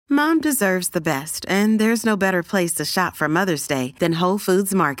Mom deserves the best, and there's no better place to shop for Mother's Day than Whole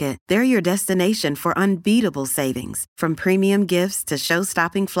Foods Market. They're your destination for unbeatable savings, from premium gifts to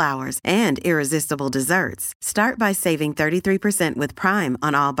show-stopping flowers and irresistible desserts. Start by saving 33% with Prime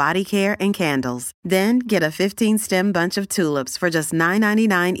on all body care and candles. Then get a 15-stem bunch of tulips for just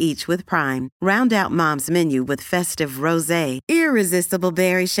 $9.99 each with Prime. Round out Mom's menu with festive rosé, irresistible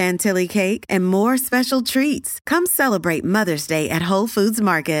berry chantilly cake, and more special treats. Come celebrate Mother's Day at Whole Foods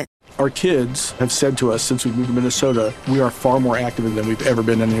Market. Our kids have said to us since we moved to Minnesota, we are far more active than we've ever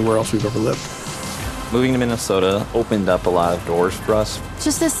been anywhere else we've ever lived. Moving to Minnesota opened up a lot of doors for us.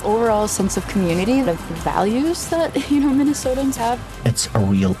 Just this overall sense of community, of values that, Minnesotans have. It's a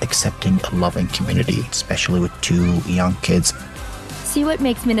real accepting, loving community, especially with 2 young kids. See what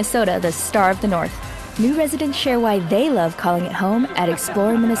makes Minnesota the star of the North. New residents share why they love calling it home at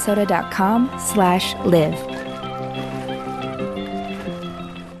exploreminnesota.com/live.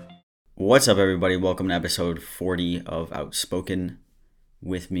 What's up, everybody? Welcome to episode 40 of Outspoken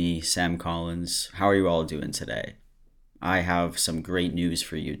with me, Sam Collins. How are you all doing today? I have some great news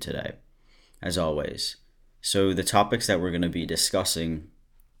for you today, as always. So the topics that we're going to be discussing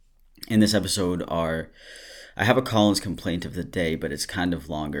in this episode are, I have a Collins complaint of the day, but it's kind of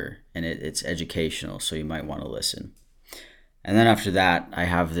longer and it's educational, so you might want to listen. And then after that, I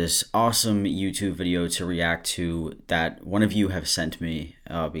have this awesome YouTube video to react to that one of you have sent me,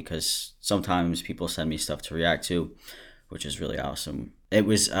 because sometimes people send me stuff to react to, which is really awesome.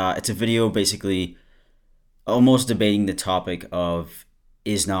 It's a video basically almost debating the topic of,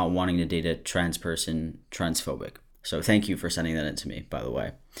 is not wanting to date a trans person transphobic? So thank you for sending that in to me, by the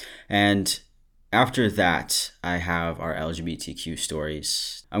way. And after that, I have our LGBTQ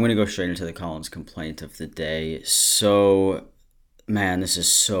stories. I'm going to go straight into the Collins complaint of the day. So, man, this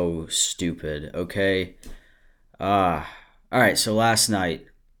is so stupid, okay? All right, so last night,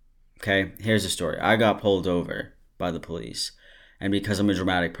 okay, here's the story. I got pulled over by the police. And because I'm a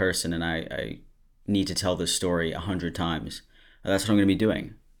dramatic person and I need to tell this story 100 times, that's what I'm going to be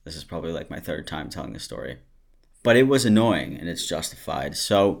doing. This is probably like my 3rd time telling this story. But it was annoying and it's justified.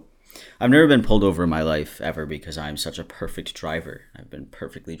 So I've never been pulled over in my life ever because I'm such a perfect driver. I've been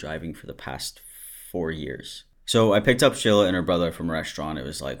perfectly driving for the past 4 years. So I picked up Sheila and her brother from a restaurant. It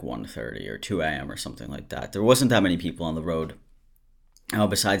was like 1:30 or 2 a.m. or something like that. There wasn't that many people on the road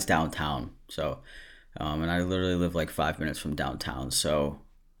besides downtown. So, and I literally live like 5 minutes from downtown. So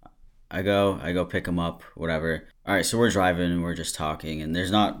I go pick them up, whatever. All right, so we're driving and we're just talking, and there's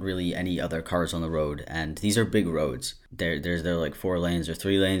not really any other cars on the road, and these are big roads. They're like 4 lanes or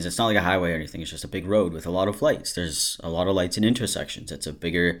 3 lanes. It's not like a highway or anything. It's just a big road with a lot of lights. There's a lot of lights in intersections. It's a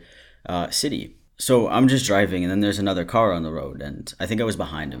bigger city. So I'm just driving, and then there's another car on the road, and I think I was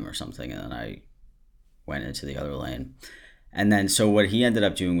behind him or something, and then I went into the other lane. And then so what he ended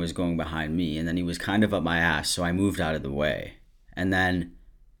up doing was going behind me, and then he was kind of up my ass, so I moved out of the way. And then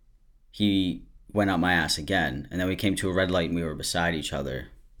he went up my ass again, and then we came to a red light and we were beside each other,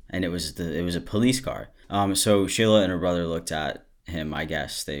 and it was a police car. So Sheila and her brother looked at him. I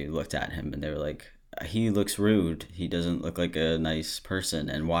guess they looked at him and they were like, he looks rude, he doesn't look like a nice person,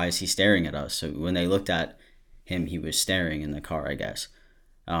 and why is he staring at us? So when they looked at him, he was staring in the car, I guess.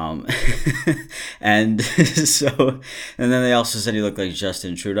 And so, and then they also said he looked like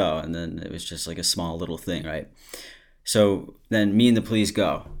Justin Trudeau, and then it was just like a small little thing, right? So then me and the police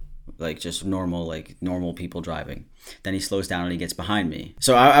go, like just normal people driving. Then he slows down and he gets behind me.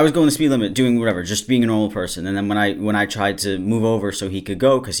 So I was going the speed limit, doing whatever, just being a normal person. And then when I tried to move over so he could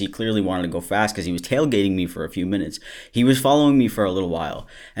go, because he clearly wanted to go fast, because he was tailgating me for a few minutes. He was following me for a little while,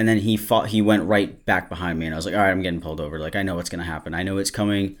 and then he went right back behind me, and I was like, all right, I'm getting pulled over. Like, I know what's gonna happen. I know it's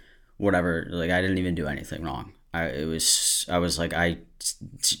coming. Whatever. Like, I didn't even do anything wrong. I was like,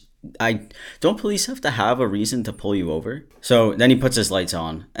 don't police have to have a reason to pull you over? So then he puts his lights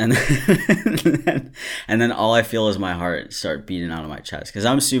on, and then all I feel is my heart start beating out of my chest, because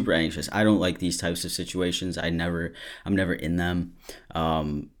I'm super anxious. I don't like these types of situations. I'm never in them.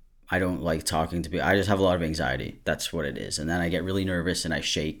 I don't like talking to people. I just have a lot of anxiety. That's what it is. And then I get really nervous and I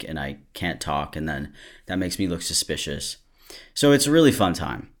shake and I can't talk, and then that makes me look suspicious. So it's a really fun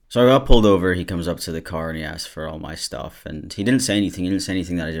time. So I got pulled over. He comes up to the car and he asked for all my stuff, and he didn't say anything. He didn't say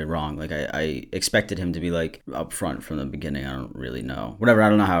anything that I did wrong. Like, I expected him to be like up front from the beginning. I don't really know. Whatever. I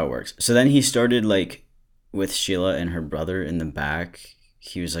don't know how it works. So then he started like with Sheila and her brother in the back.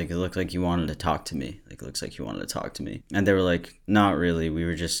 He was like, it looked like you wanted to talk to me. Like, it looks like you wanted to talk to me. And they were like, not really. We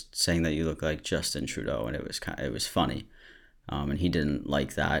were just saying that you look like Justin Trudeau, and it was funny. And he didn't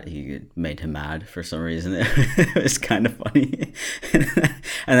like that. He made him mad for some reason. It was kind of funny.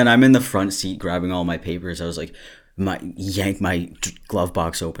 And then I'm in the front seat grabbing all my papers. I was like, yank my glove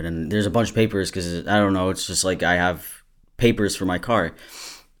box open, and there's a bunch of papers because I don't know. It's just like I have papers for my car.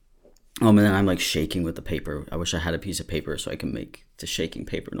 And then I'm like shaking with the paper. I wish I had a piece of paper so I can make the shaking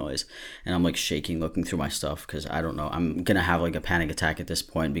paper noise. And I'm like shaking, looking through my stuff because I don't know. I'm gonna have like a panic attack at this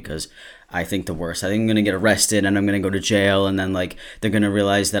point because I think the worst. I think I'm gonna get arrested and I'm gonna go to jail, and then like they're gonna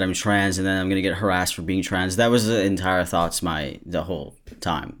realize that I'm trans, and then I'm gonna get harassed for being trans. That was the entire thoughts the whole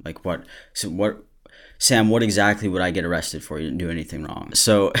time. Like what? Sam, what exactly would I get arrested for? You didn't do anything wrong.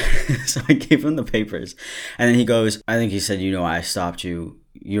 So I gave him the papers, and then he goes, I think he said, I stopped you.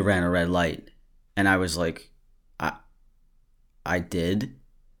 You ran a red light. And I was like, I did?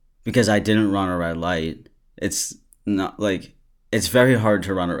 Because I didn't run a red light. It's not like, it's very hard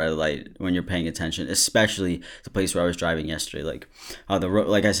to run a red light when you're paying attention, especially the place where I was driving yesterday. Like,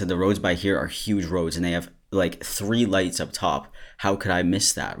 like I said, the roads by here are huge roads, and they have like 3 lights up top. How could I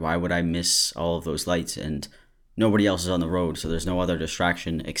miss that? Why would I miss all of those lights? And nobody else is on the road, so there's no other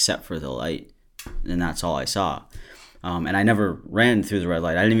distraction except for the light. And that's all I saw. And I never ran through the red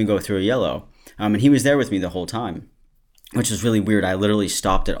light. I didn't even go through a yellow. And he was there with me the whole time, which was really weird. I literally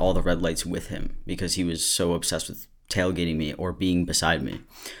stopped at all the red lights with him because he was so obsessed with tailgating me or being beside me.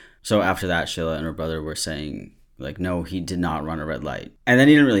 So after that, Sheila and her brother were saying, like, no, he did not run a red light. And then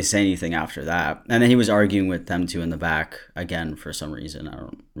he didn't really say anything after that. And then he was arguing with them two in the back again for some reason.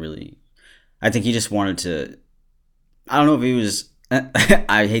 I think he just wanted to, I don't know if he was,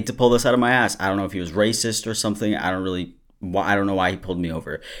 I hate to pull this out of my ass. I don't know if he was racist or something. I don't know why he pulled me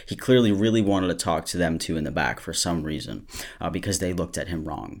over. He clearly really wanted to talk to them two in the back for some reason, because they looked at him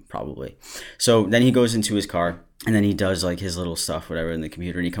wrong, probably. So then he goes into his car, and then he does like his little stuff, whatever, in the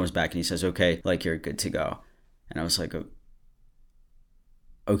computer, and he comes back and he says, okay, like, you're good to go. And I was like,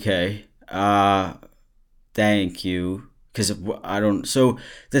 okay, thank you. Because I don't, so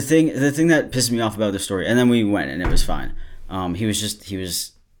the thing that pissed me off about the story, and then we went and it was fine. He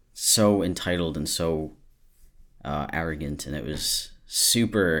was so entitled and so arrogant, and it was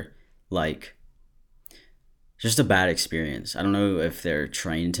super, like, just a bad experience. I don't know if they're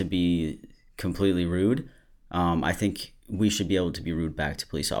trained to be completely rude. I think we should be able to be rude back to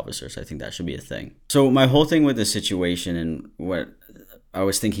police officers. I think that should be a thing. So my whole thing with the situation and what I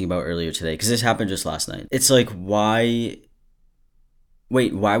was thinking about earlier today, because this happened just last night, it's like, why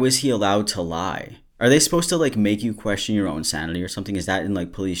was he allowed to lie? Are they supposed to like make you question your own sanity or something? Is that in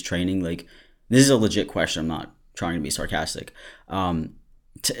like police training? Like, this is a legit question. I'm not trying to be sarcastic.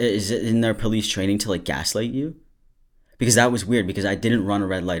 Is it in their police training to like gaslight you? Because that was weird, because I didn't run a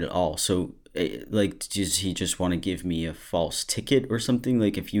red light at all. So like, does he just want to give me a false ticket or something?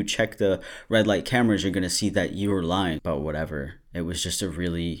 Like, if you check the red light cameras, you're going to see that you were lying. But whatever. It was just a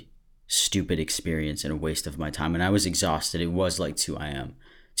really stupid experience and a waste of my time. And I was exhausted. It was like 2 a.m.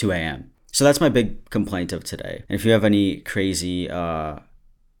 So that's my big complaint of today. And if you have any crazy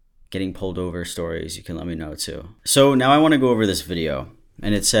getting pulled over stories, you can let me know too. So now I want to go over this video.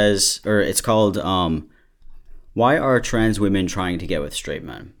 And it says, or it's called, Why Are Trans Women Trying to Get with Straight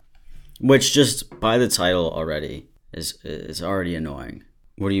Men? Which, just by the title already, is already annoying.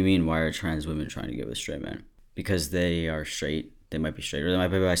 What do you mean, why are trans women trying to get with straight men? Because they are straight. They might be straight, or they might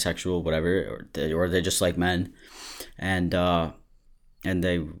be bisexual, whatever, or they just like men, and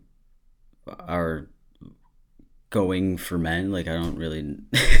they are going for men. Like, I don't really,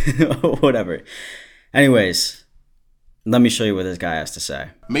 whatever. Anyways, let me show you what this guy has to say.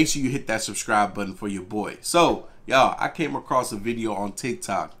 Make sure you hit that subscribe button for your boy. So, y'all, I came across a video on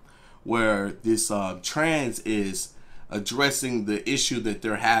TikTok where this trans is addressing the issue that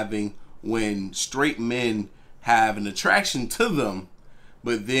they're having when straight men have an attraction to them,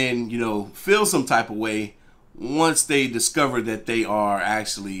 but then, feel some type of way once they discover that they are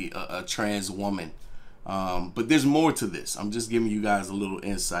actually a trans woman. But there's more to this. I'm just giving you guys a little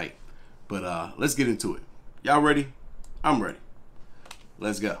insight. But let's get into it. Y'all ready? I'm ready.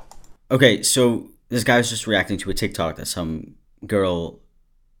 Let's go. Okay, so this guy's just reacting to a TikTok that some girl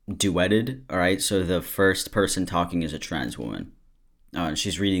duetted. All right, so the first person talking is a trans woman.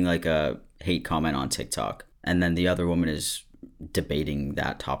 She's reading like a hate comment on TikTok, and then the other woman is debating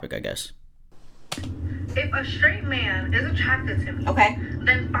that topic, I guess. If a straight man is attracted to me, okay,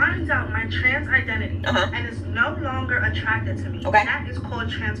 then finds out my trans identity and is no longer attracted to me, okay, that is called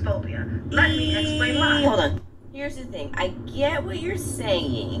transphobia. Let me explain why. Hold on. Here's the thing. I get what you're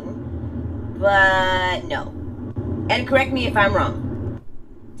saying, but no. And correct me if I'm wrong.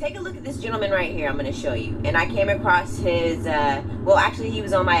 Take a look at this gentleman right here. I'm going to show you. And I came across his, well, actually, he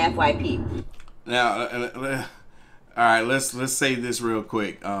was on my FYP. Now, all right, let's say this real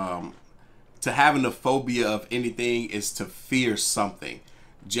quick. To having a phobia of anything is to fear something.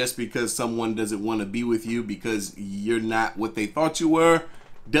 just because someone doesn't want to be with you because you're not what they thought you were,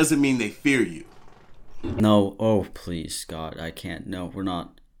 doesn't mean they fear you. No, oh please, God, I can't. No, we're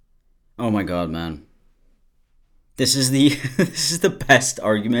not. Oh my God, man. This is the this is the best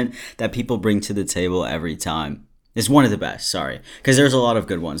argument that people bring to the table every time. It's one of the best, sorry, because there's a lot of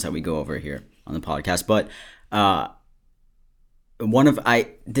good ones that we go over here on the podcast, but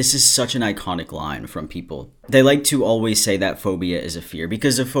this is such an iconic line from people. They like to always say that phobia is a fear,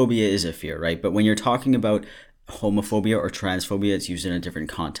 because a phobia is a fear, right? But when you're talking about homophobia or transphobia, it's used in a different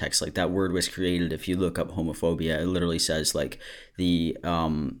context. Like, that word was created, if you look up homophobia, it literally says like the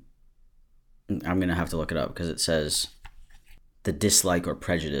I'm gonna have to look it up because it says the dislike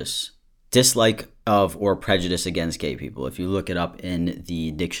of or prejudice against gay people. If you look it up in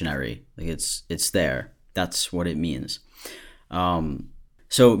the dictionary, like it's there. That's what it means.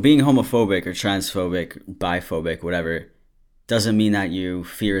 So being homophobic or transphobic, biphobic, whatever, doesn't mean that you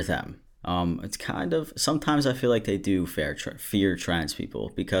fear them. It's kind of, sometimes I feel like they do fear trans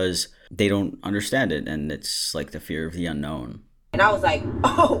people because they don't understand it, and it's like the fear of the unknown. And I was like,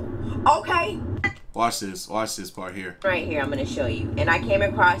 oh, okay. Watch this part here. Right here, I'm going to show you. And I came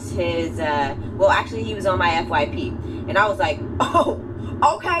across his, actually he was on my FYP. And I was like, oh,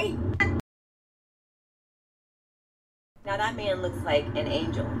 okay. Now that man looks like an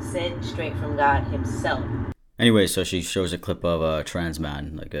angel, sent straight from God himself. Anyway, so she shows a clip of a trans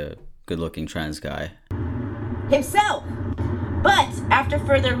man, like a good-looking trans guy. Himself! But after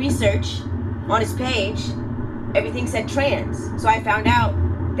further research on his page, everything said trans. So I found out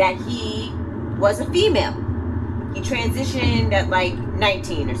that he was a female. He transitioned at like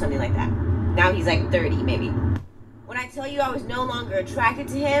 19 or something like that. Now he's like 30 maybe. When I tell you I was no longer attracted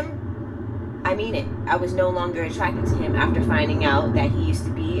to him, I mean it. I was no longer attracted to him after finding out that he used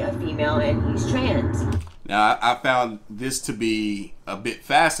to be a female and he's trans. Now, I found this to be a bit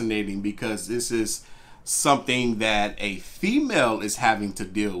fascinating because this is something that a female is having to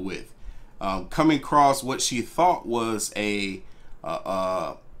deal with. Coming across what she thought was a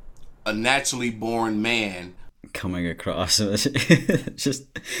naturally born man. Coming across, just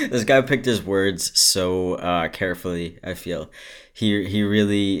this guy picked his words so carefully. I feel he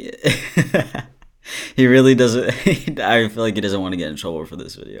really he really doesn't. I feel like he doesn't want to get in trouble for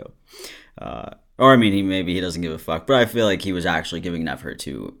this video. Or I mean, maybe he doesn't give a fuck, but I feel like he was actually giving an effort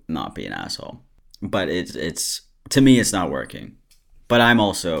to not be an asshole. But it's to me, it's not working. But I'm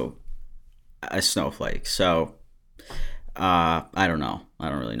also a snowflake, so I don't know. I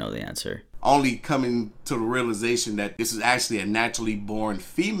don't really know the answer. Only coming to the realization that this is actually a naturally born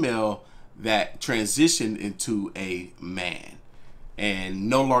female that transitioned into a man and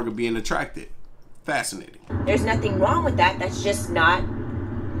no longer being attracted. Fascinating. There's nothing wrong with that. That's just not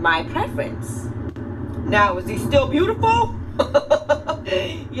my preference. Now, is he still beautiful?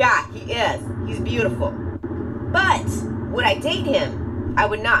 Yeah, he is. He's beautiful. But would I date him? I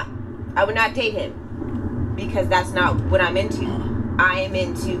would not. I would not date him because that's not what I'm into. I am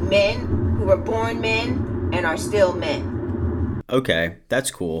into men who were born men and are still men. Okay,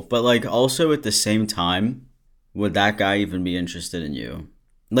 that's cool. But like, also at the same time, would that guy even be interested in you?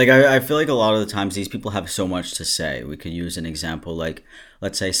 Like, I feel like a lot of the times these people have so much to say. We could use an example, like,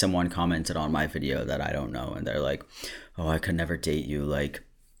 let's say someone commented on my video that I don't know, and they're like, oh, I could never date you. Like,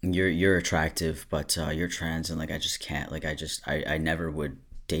 you're attractive, but you're trans, and like, I just can't. Like, I never would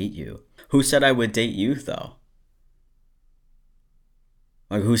date you. Who said I would date you, though?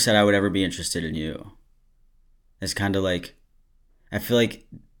 Like, who said I would ever be interested in you? It's kind of like, I feel like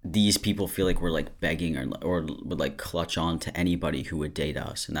these people feel like we're like begging or would like clutch on to anybody who would date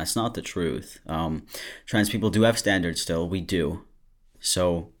us, and that's not the truth. Trans people do have standards still. We do.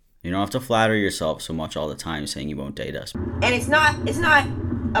 So you don't have to flatter yourself so much all the time saying you won't date us. And it's not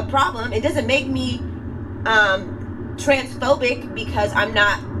a problem. It doesn't make me transphobic because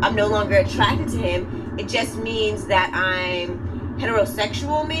I'm no longer attracted to him. It just means that I'm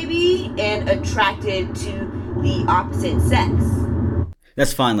heterosexual maybe and attracted to the opposite sex.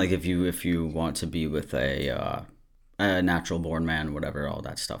 That's fine. Like if you want to be with a natural born man, whatever, all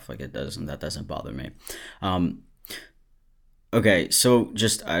that stuff, like that doesn't bother me. Okay, so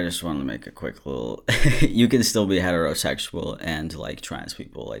I just want to make a quick little. You can still be heterosexual and like trans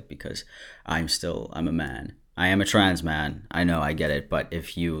people, like, because I'm a man. I am a trans man. I know, I get it. But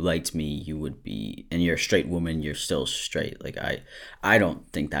if you liked me, you would be, and you're a straight woman, you're still straight. Like I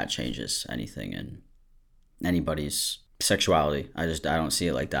don't think that changes anything in anybody's sexuality. I don't see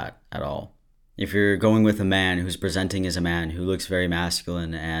it like that at all. If you're going with a man who's presenting as a man, who looks very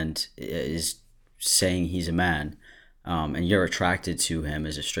masculine and is saying he's a man, and you're attracted to him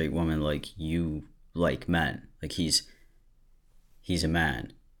as a straight woman, like, you like men, like he's a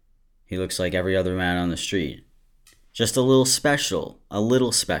man. He looks like every other man on the street. Just a little special. A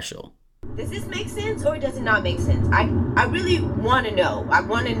little special. Does this make sense or does it not make sense? I really want to know. I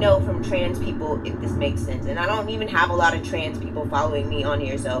want to know from trans people if this makes sense. And I don't even have a lot of trans people following me on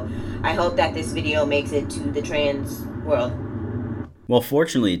here, so I hope that this video makes it to the trans world. Well,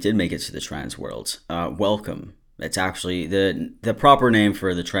 fortunately, it did make it to the trans world. Welcome. It's actually, the proper name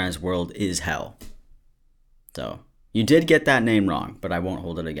for the trans world is hell. So, you did get that name wrong, but I won't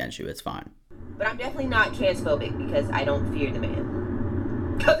hold it against you. It's fine. But I'm definitely not transphobic because I don't fear the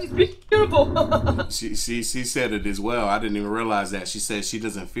man. Because he's beautiful. she said it as well. I didn't even realize that. She said she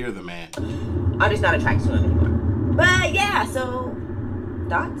doesn't fear the man. I'm just not attracted to him anymore. But yeah, so,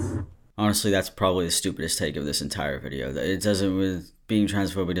 thoughts? Honestly, that's probably the stupidest take of this entire video. It doesn't, with being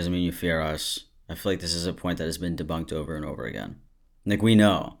transphobic doesn't mean you fear us. I feel like this is a point that has been debunked over and over again. Like, we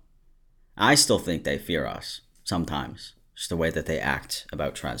know. I still think they fear us sometimes. Just the way that they act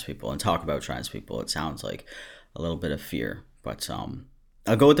about trans people and talk about trans people. It sounds like a little bit of fear. But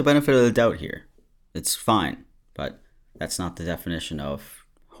I'll go with the benefit of the doubt here. It's fine. But that's not the definition of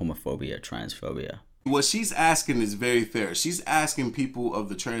homophobia, transphobia. What she's asking is very fair. She's asking people of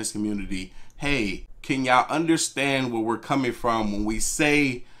the trans community, hey, can y'all understand where we're coming from when we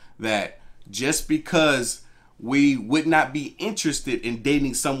say that just because we would not be interested in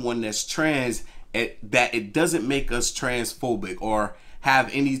dating someone that's trans, that it doesn't make us transphobic or have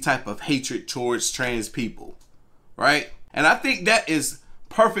any type of hatred towards trans people, right? And I think that is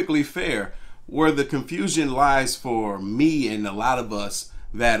perfectly fair. Where the confusion lies for me and a lot of us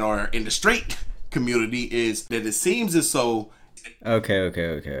that are in the straight community is that it seems as though...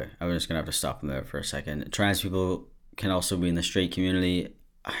 Okay. I'm just gonna have to stop them there for a second. Trans people can also be in the straight community.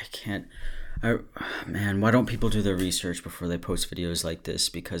 Man, why don't people do their research before they post videos like this?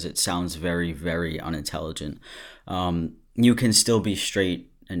 Because it sounds very, very unintelligent. You can still be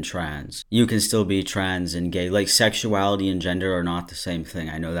straight and trans. You can still be trans and gay. Like, sexuality and gender are not the same thing.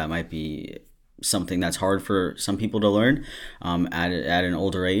 I know that might be something that's hard for some people to learn at an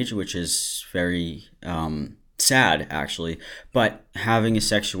older age, which is very sad, actually. But having a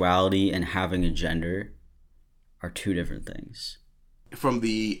sexuality and having a gender are two different things. From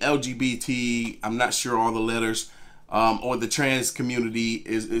the LGBT, I'm not sure all the letters, or the trans community,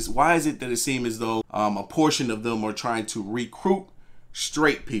 is why is it that it seems as though a portion of them are trying to recruit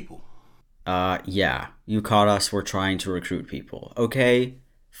straight people? Yeah, you caught us. We're trying to recruit people. Okay,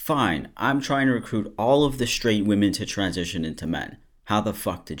 fine. I'm trying to recruit all of the straight women to transition into men. How the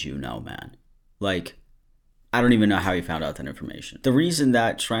fuck did you know, man? Like, I don't even know how you found out that information. The reason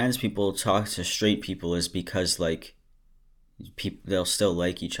that trans people talk to straight people is because, like, they'll still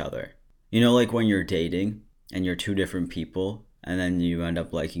like each other. You know, like when you're dating and you're two different people and then you end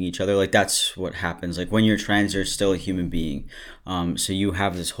up liking each other. Like, that's what happens. Like, when you're trans, you're still a human being. So you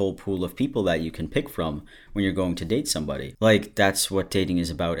have this whole pool of people that you can pick from when you're going to date somebody. Like, that's what dating is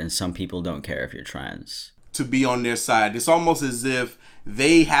about. And some people don't care if you're trans. To be on their side. It's almost as if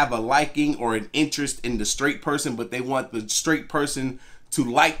they have a liking or an interest in the straight person, but they want the straight person to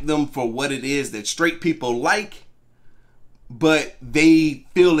like them for what it is that straight people like. But they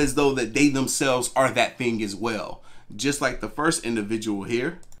feel as though that they themselves are that thing as well. Just like the first individual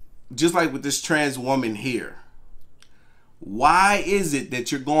here. Just like with this trans woman here. Why is it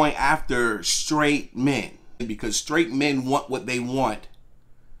that you're going after straight men? Because straight men want what they want.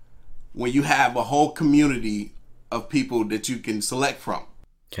 When you have a whole community of people that you can select from.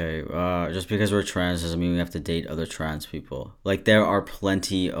 Okay, just because we're trans doesn't mean we have to date other trans people. Like, there are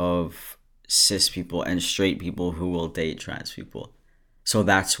plenty of cis people and straight people who will date trans people. So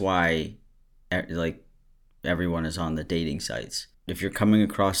that's why, like, everyone is on the dating sites. If you're coming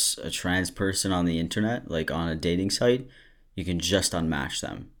across a trans person on the internet, like on a dating site, you can just unmatch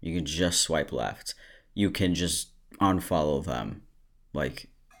them. You can just swipe left. You can just unfollow them. Like,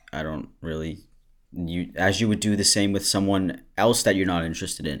 I don't really... as you would do the same with someone else that you're not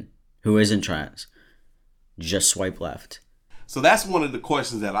interested in, who isn't trans. Just swipe left. So that's one of the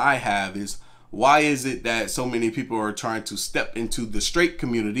questions that I have is, why is it that so many people are trying to step into the straight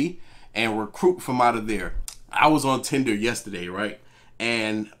community and recruit from out of there? I was on Tinder yesterday, right?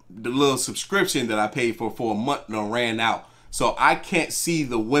 And the little subscription that I paid for a month ran out. So I can't see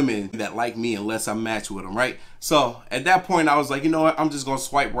the women that like me unless I match with them, right? So at that point, I was like, you know what? I'm just going to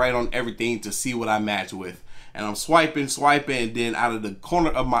swipe right on everything to see what I match with. And I'm swiping, and then out of the corner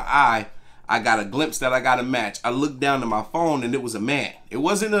of my eye, I got a glimpse that I got a match. I looked down to my phone and it was a man. It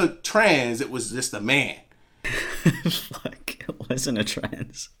wasn't a trans, it was just a man. Fuck, it wasn't a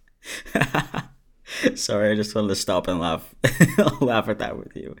trans. Sorry, I just wanted to stop and laugh. Laugh at that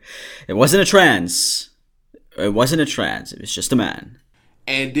with you. It wasn't a trans. It wasn't a trans. It was just a man.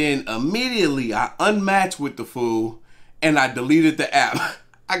 And then immediately I unmatched with the fool and I deleted the app.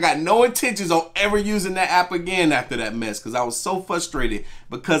 I got no intentions on ever using that app again after that mess because I was so frustrated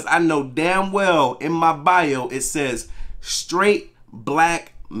because I know damn well in my bio it says straight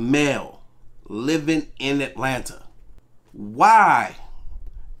black male living in Atlanta. Why,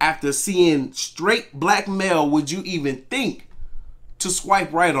 after seeing straight black male, would you even think to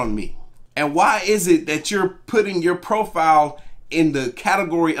swipe right on me? And why is it that you're putting your profile in the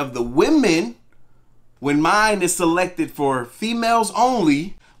category of the women when mine is selected for females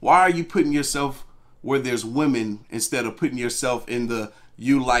only? Why are you putting yourself where there's women instead of putting yourself in the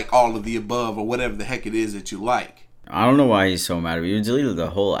you like all of the above or whatever the heck it is that you like? I don't know why he's so mad at me. You deleted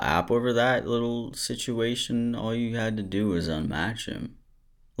the whole app over that little situation. All you had to do was unmatch him.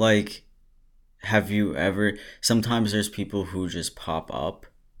 Like, have you ever... Sometimes there's people who just pop up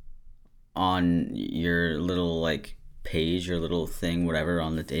on your little, like, page, your little thing, whatever,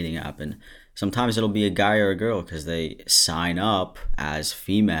 on the dating app, and sometimes it'll be a guy or a girl because they sign up as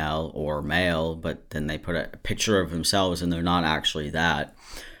female or male, but then they put a picture of themselves and they're not actually that.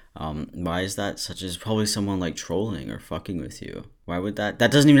 Why is that such as probably someone like trolling or fucking with you? Why would that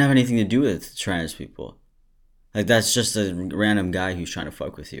doesn't even have anything to do with trans people. Like, that's just a random guy who's trying to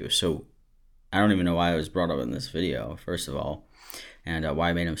fuck with you. So I don't even know why it was brought up in this video, first of all, and why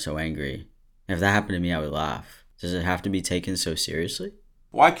I made him so angry. If that happened to me, I would laugh. Does it have to be taken so seriously?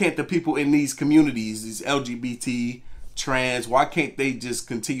 Why can't the people in these communities, these LGBT, trans, why can't they just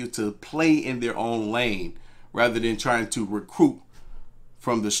continue to play in their own lane rather than trying to recruit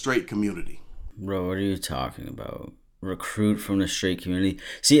from the straight community? Bro, what are you talking about? Recruit from the straight community?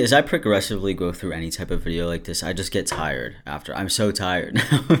 See, as I progressively go through any type of video like this, I just get tired after. I'm so tired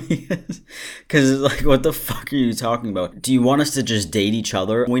now. Because, like, what the fuck are you talking about? Do you want us to just date each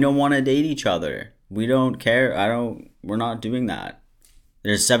other? We don't want to date each other. We don't care. We're not doing that.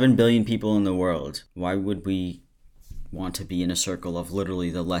 There's 7 billion people in the world. Why would we want to be in a circle of literally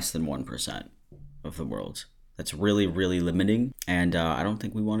the less than 1% of the world? That's really, really limiting. And I don't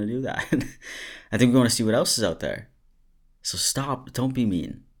think we want to do that. I think we want to see what else is out there. So stop. Don't be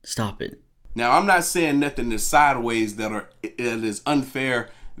mean. Stop it. Now, I'm not saying nothing is sideways that is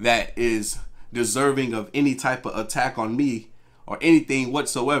unfair, that is deserving of any type of attack on me or anything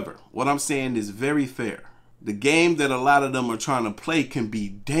whatsoever. What I'm saying is very fair. The game that a lot of them are trying to play can be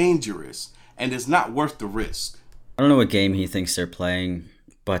dangerous, and it's not worth the risk. I don't know what game he thinks they're playing,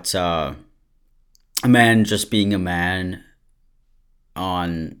 but a man just being a man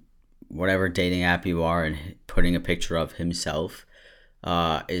on whatever dating app you are and putting a picture of himself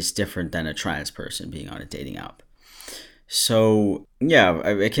is different than a trans person being on a dating app. So yeah,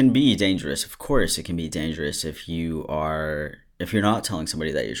 it can be dangerous. Of course it can be dangerous if you're not telling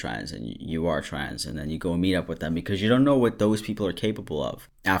somebody that you're trans and you are trans, and then you go and meet up with them because you don't know what those people are capable of.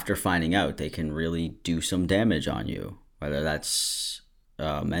 After finding out, they can really do some damage on you, whether that's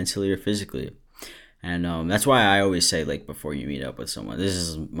mentally or physically. And that's why I always say, like, before you meet up with someone, this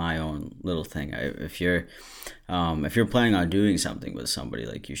is my own little thing. If you're planning on doing something with somebody,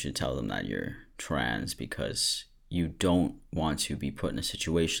 like, you should tell them that you're trans, because you don't want to be put in a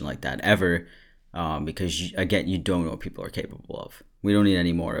situation like that ever. Because again, you don't know what people are capable of. We don't need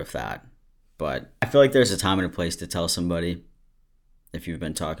any more of that. But I feel like there's a time and a place to tell somebody if you've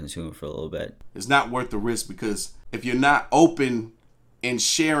been talking to them for a little bit. It's not worth the risk, because if you're not open and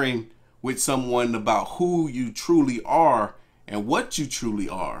sharing with someone about who you truly are and what you truly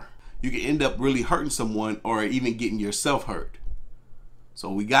are, you can end up really hurting someone or even getting yourself hurt.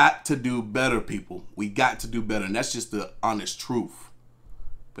 So we got to do better, people. We got to do better. And that's just the honest truth.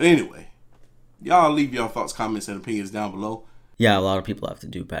 But anyway, y'all leave your thoughts, comments, and opinions down below. Yeah, a lot of people have to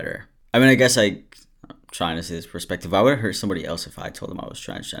do better. I mean, I guess I'm trying to see this perspective. I would have hurt somebody else if I told them I was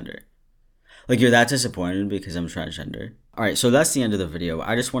transgender. Like, you're that disappointed because I'm transgender? Alright, so that's the end of the video.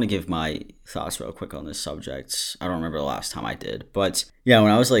 I just want to give my thoughts real quick on this subject. I don't remember the last time I did. But yeah,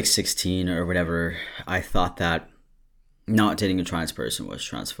 when I was like 16 or whatever, I thought that not dating a trans person was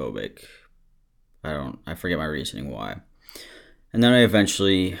transphobic. I forget my reasoning why. And then I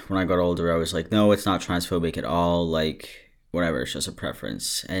eventually, when I got older, I was like, no, it's not transphobic at all. Like, whatever, it's just a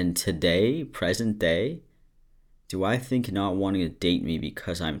preference. And today, present day, do I think not wanting to date me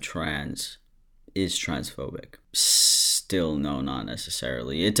because I'm trans is transphobic? Still, no, not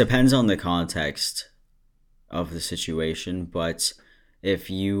necessarily. It depends on the context of the situation, but if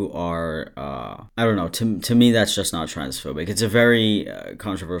you are, I don't know, to me, that's just not transphobic. It's a very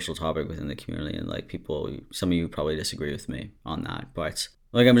controversial topic within the community, and like some of you probably disagree with me on that, but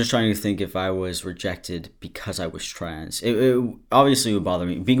like, I'm just trying to think, if I was rejected because I was trans, it obviously would bother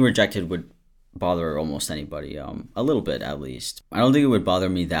me. Being rejected would bother almost anybody, a little bit at least. I don't think it would bother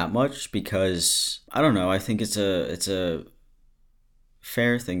me that much because I don't know. I think it's a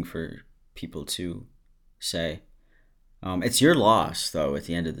fair thing for people to say. It's your loss though. At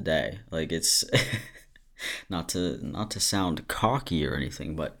the end of the day, like it's not to sound cocky or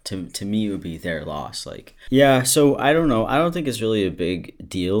anything, but to me it would be their loss. Like yeah. So I don't know. I don't think it's really a big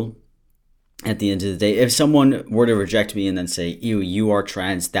deal. At the end of the day, if someone were to reject me and then say, ew, you are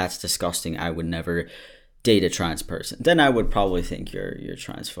trans, that's disgusting, I would never date a trans person, then I would probably think you're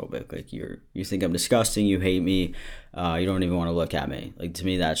transphobic. Like you think I'm disgusting, you hate me, you don't even want to look at me. Like to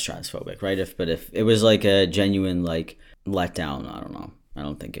me that's transphobic, right? But if it was like a genuine like letdown, I don't know. I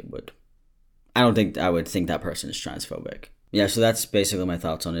don't think I would think that person is transphobic. Yeah, so that's basically my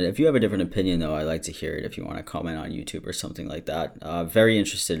thoughts on it. If you have a different opinion, though, I'd like to hear it if you want to comment on YouTube or something like that. Very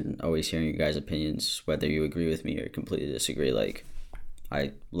interested in always hearing you guys' opinions, whether you agree with me or completely disagree. Like,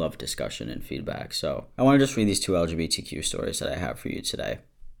 I love discussion and feedback. So I want to just read these 2 LGBTQ stories that I have for you today.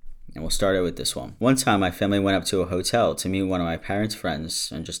 And we'll start it with this one. One time, my family went up to a hotel to meet one of my parents'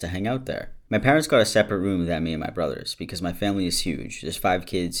 friends and just to hang out there. My parents got a separate room than me and my brothers because my family is huge. There's 5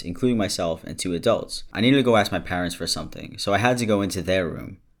 kids, including myself, and 2 adults. I needed to go ask my parents for something, so I had to go into their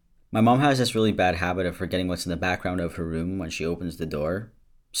room. My mom has this really bad habit of forgetting what's in the background of her room when she opens the door.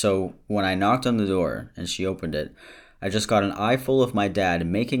 So when I knocked on the door and she opened it, I just got an eye full of my dad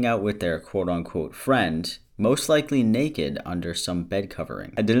making out with their quote-unquote friend, most likely naked under some bed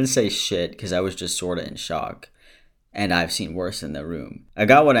covering. I didn't say shit because I was just sorta in shock. And I've seen worse in the room. I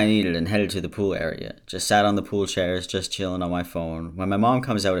got what I needed and headed to the pool area. Just sat on the pool chairs, just chilling on my phone, when my mom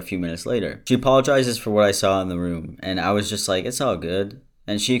comes out a few minutes later. She apologizes for what I saw in the room, and I was just like, it's all good.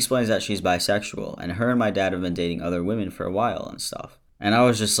 And she explains that she's bisexual, and her and my dad have been dating other women for a while and stuff. And I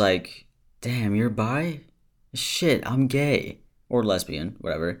was just like, damn, you're bi? Shit, I'm gay. Or lesbian,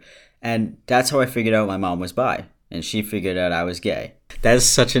 whatever. And that's how I figured out my mom was bi. And she figured out I was gay. That is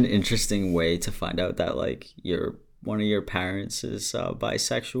such an interesting way to find out that, like, one of your parents is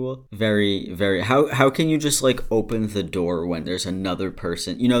bisexual. Very, very. How can you just like open the door when there's another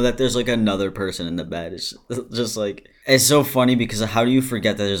person? You know that there's like another person in the bed. It's just like, it's so funny because how do you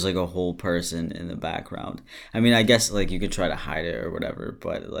forget that there's like a whole person in the background? I mean, I guess like you could try to hide it or whatever,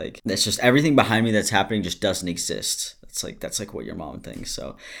 but like that's just everything behind me that's happening just doesn't exist. That's like what your mom thinks.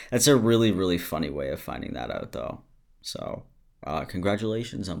 So that's a really, really funny way of finding that out though. So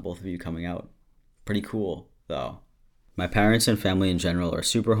congratulations on both of you coming out. Pretty cool though. My parents and family in general are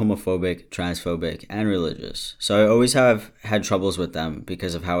super homophobic, transphobic, and religious, so I always have had troubles with them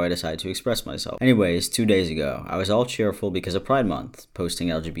because of how I decide to express myself. Anyways, 2 days ago, I was all cheerful because of Pride Month, posting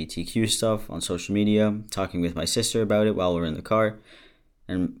LGBTQ stuff on social media, talking with my sister about it while we were in the car,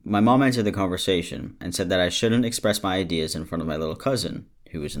 and my mom entered the conversation and said that I shouldn't express my ideas in front of my little cousin,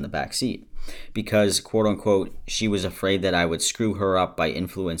 who was in the back seat, because, quote-unquote, she was afraid that I would screw her up by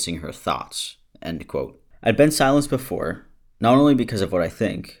influencing her thoughts, end quote. I'd been silenced before, not only because of what I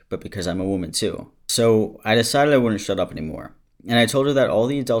think, but because I'm a woman too. So I decided I wouldn't shut up anymore. And I told her that all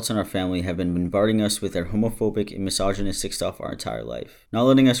the adults in our family have been bombarding us with their homophobic and misogynistic stuff our entire life, not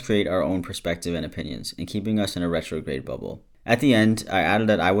letting us create our own perspective and opinions, and keeping us in a retrograde bubble. At the end, I added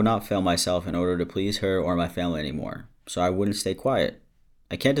that I would not fail myself in order to please her or my family anymore, so I wouldn't stay quiet.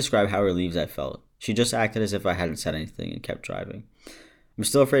 I can't describe how relieved I felt. She just acted as if I hadn't said anything and kept driving. I'm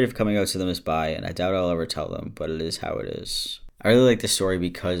still afraid of coming out to them as bi, and I doubt I'll ever tell them, but it is how it is. I really like this story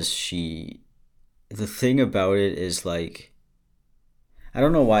because the thing about it is like, I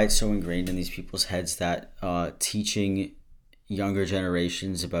don't know why it's so ingrained in these people's heads that teaching younger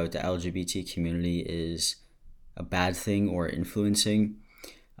generations about the LGBT community is a bad thing or influencing.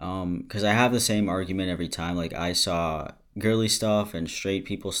 Because I have the same argument every time. Like, I saw girly stuff and straight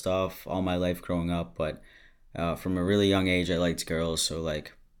people stuff all my life growing up, but from a really young age I liked girls, so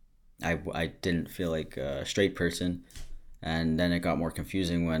like I didn't feel like a straight person, and then it got more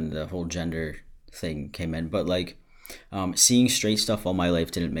confusing when the whole gender thing came in. But like seeing straight stuff all my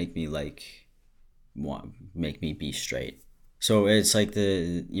life didn't make me be straight. So it's like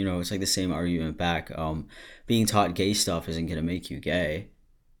it's like the same argument back. Being taught gay stuff isn't gonna make you gay.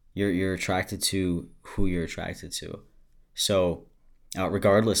 You're attracted to who you're attracted to. So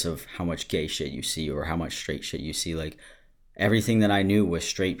regardless of how much gay shit you see or how much straight shit you see, like everything that I knew was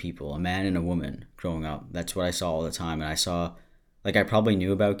straight people, a man and a woman growing up. That's what I saw all the time. And I saw, like, I probably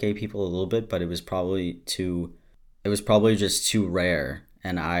knew about gay people a little bit, but it was probably just too rare.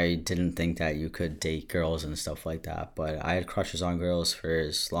 And I didn't think that you could date girls and stuff like that. But I had crushes on girls for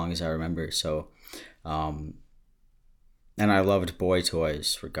as long as I remember. So, and I loved boy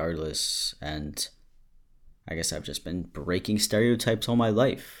toys regardless. And I guess I've just been breaking stereotypes all my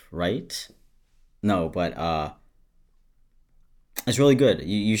life, right? No, but it's really good.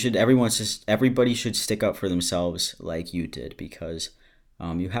 You should, everybody should stick up for themselves like you did, because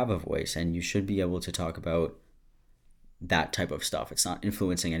you have a voice and you should be able to talk about that type of stuff. It's not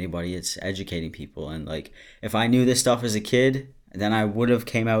influencing anybody, it's educating people. And like, if I knew this stuff as a kid, then I would have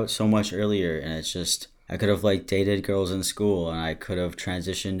came out so much earlier. And it's just, I could have like dated girls in school, and I could have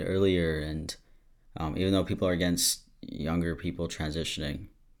transitioned earlier. And even though people are against younger people transitioning,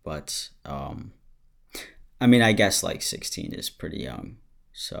 but I mean, I guess like 16 is pretty young,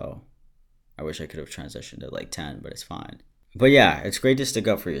 so I wish I could have transitioned at like 10, but it's fine. But yeah, it's great to stick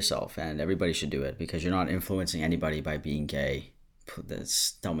up for yourself, and everybody should do it, because you're not influencing anybody by being gay.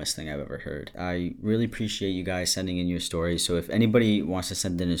 That's the dumbest thing I've ever heard. I really appreciate you guys sending in your stories. So if anybody wants to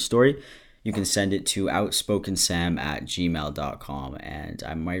send in a story, you can send it to outspokensam@gmail.com, and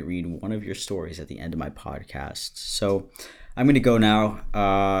I might read one of your stories at the end of my podcast. So I'm going to go now.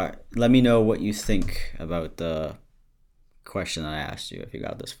 Let me know what you think about the question that I asked you, if you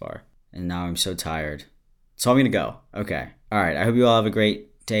got this far. And now I'm so tired. So I'm going to go. Okay. All right. I hope you all have a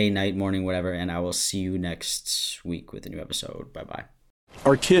great day, night, morning, whatever, and I will see you next week with a new episode. Bye-bye.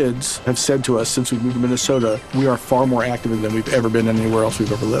 Our kids have said to us since we moved to Minnesota, we are far more active than we've ever been anywhere else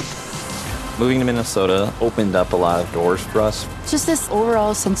we've ever lived. Moving to Minnesota opened up a lot of doors for us. Just this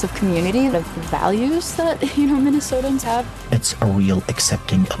overall sense of community, of values that, Minnesotans have. It's a real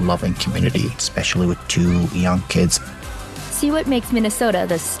accepting, loving community, especially with 2 young kids. See what makes Minnesota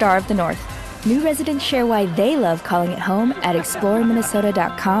the star of the North. New residents share why they love calling it home at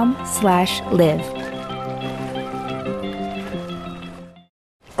exploreminnesota.com/live.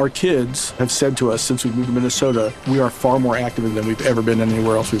 Our kids have said to us since we moved to Minnesota, we are far more active than we've ever been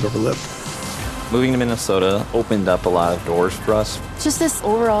anywhere else we've ever lived. Moving to Minnesota opened up a lot of doors for us. Just this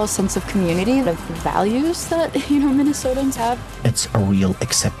overall sense of community, of values that, Minnesotans have. It's a real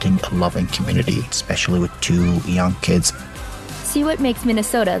accepting, loving community, especially with 2 young kids. See what makes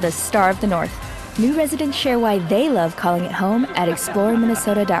Minnesota the star of the North. New residents share why they love calling it home at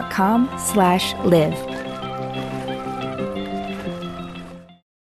exploreminnesota.com/live.